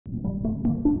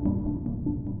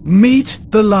Meet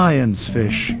the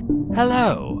Lionfish.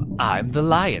 Hello, I'm the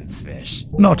Lionfish.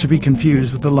 Not to be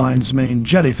confused with the lion's mane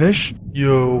jellyfish.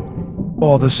 Yo.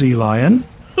 Or the sea lion.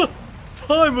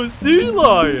 I'm a sea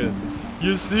lion.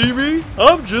 You see me?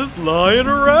 I'm just lying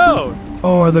around.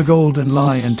 Or the Golden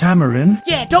Lion Tamarin.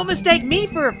 Yeah, don't mistake me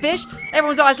for a fish.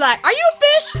 Everyone's always like, are you a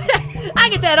fish? I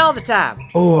get that all the time.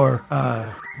 Or,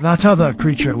 that other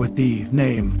creature with the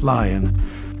name Lion.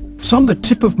 It's on the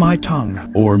tip of my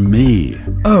tongue. Or me.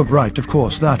 Oh, right, of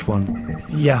course, that one.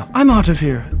 Yeah, I'm out of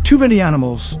here. Too many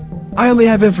animals. I only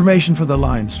have information for the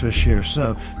Lionfish here,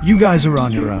 so you guys are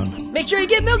on your own. Make sure you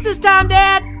get milk this time,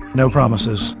 Dad. No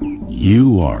promises.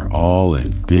 You are all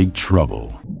in big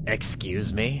trouble.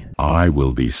 Excuse me? I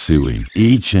will be suing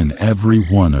each and every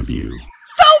one of you.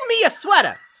 Sew me a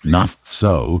sweater. Not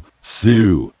so.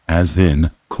 Sue, as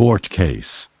in court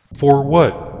case. For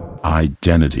what?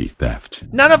 Identity theft.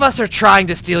 None of us are trying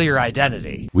to steal your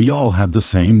identity. We all have the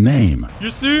same name.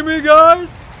 You see me,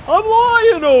 guys? I'm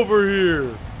lying over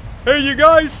here. Hey, you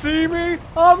guys see me?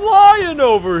 I'm lying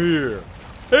over here.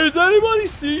 Hey, does anybody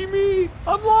see me?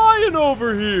 I'm lying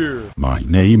over here. My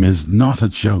name is not a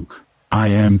joke. I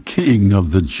am king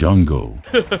of the jungle.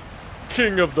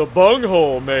 King of the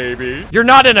bunghole, maybe. You're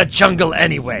not in a jungle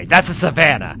anyway. That's a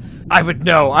savanna. I would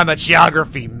know. I'm a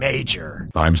geography major.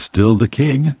 I'm still the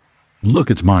king.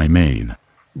 Look at my mane.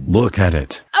 Look at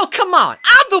it. Oh, come on.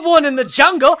 I'm the one in the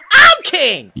jungle. I'm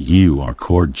king. You are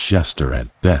court jester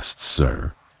at best,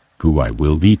 sir, who I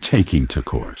will be taking to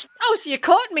court. Oh, so you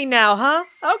caught me now, huh?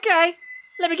 Okay.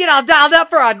 Let me get all dialed up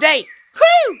for our date.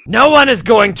 Whew! No one is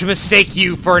going to mistake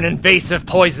you for an invasive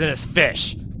poisonous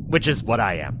fish. Which is what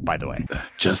I am, by the way.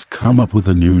 Just come up with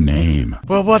a new name.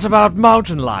 Well, what about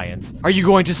mountain lions? Are you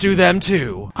going to sue them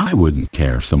too? I wouldn't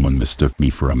care if someone mistook me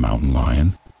for a mountain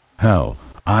lion. Hell,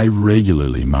 I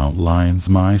regularly mount lions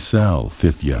myself,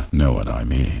 if you know what I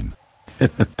mean.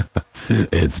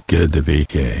 It's good to be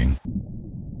king.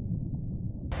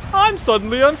 I'm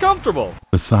suddenly uncomfortable.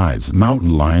 Besides,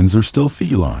 mountain lions are still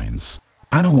felines.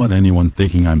 I don't want anyone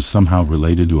thinking I'm somehow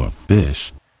related to a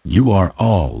fish. You are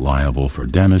all liable for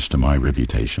damage to my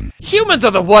reputation. Humans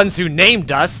are the ones who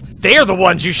named us. They're the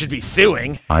ones you should be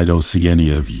suing. I don't see any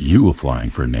of you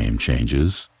applying for name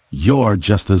changes. You're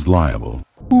just as liable.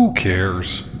 Who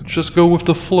cares? Just go with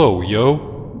the flow,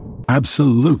 yo.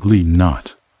 Absolutely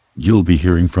not. You'll be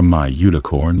hearing from my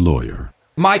unicorn lawyer.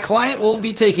 My client won't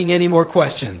be taking any more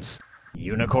questions.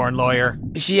 Unicorn lawyer?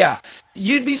 Yeah,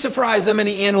 you'd be surprised how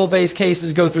many animal-based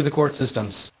cases go through the court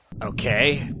systems.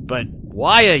 Okay, but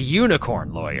why a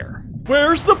unicorn lawyer?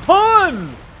 Where's the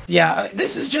pun? Yeah,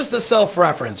 this is just a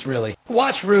self-reference, really.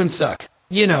 Watch Runesuck.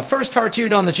 You know, first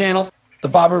cartoon on the channel, the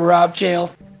Bobert-Rob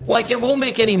channel. Like, it won't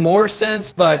make any more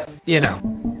sense, but, you know.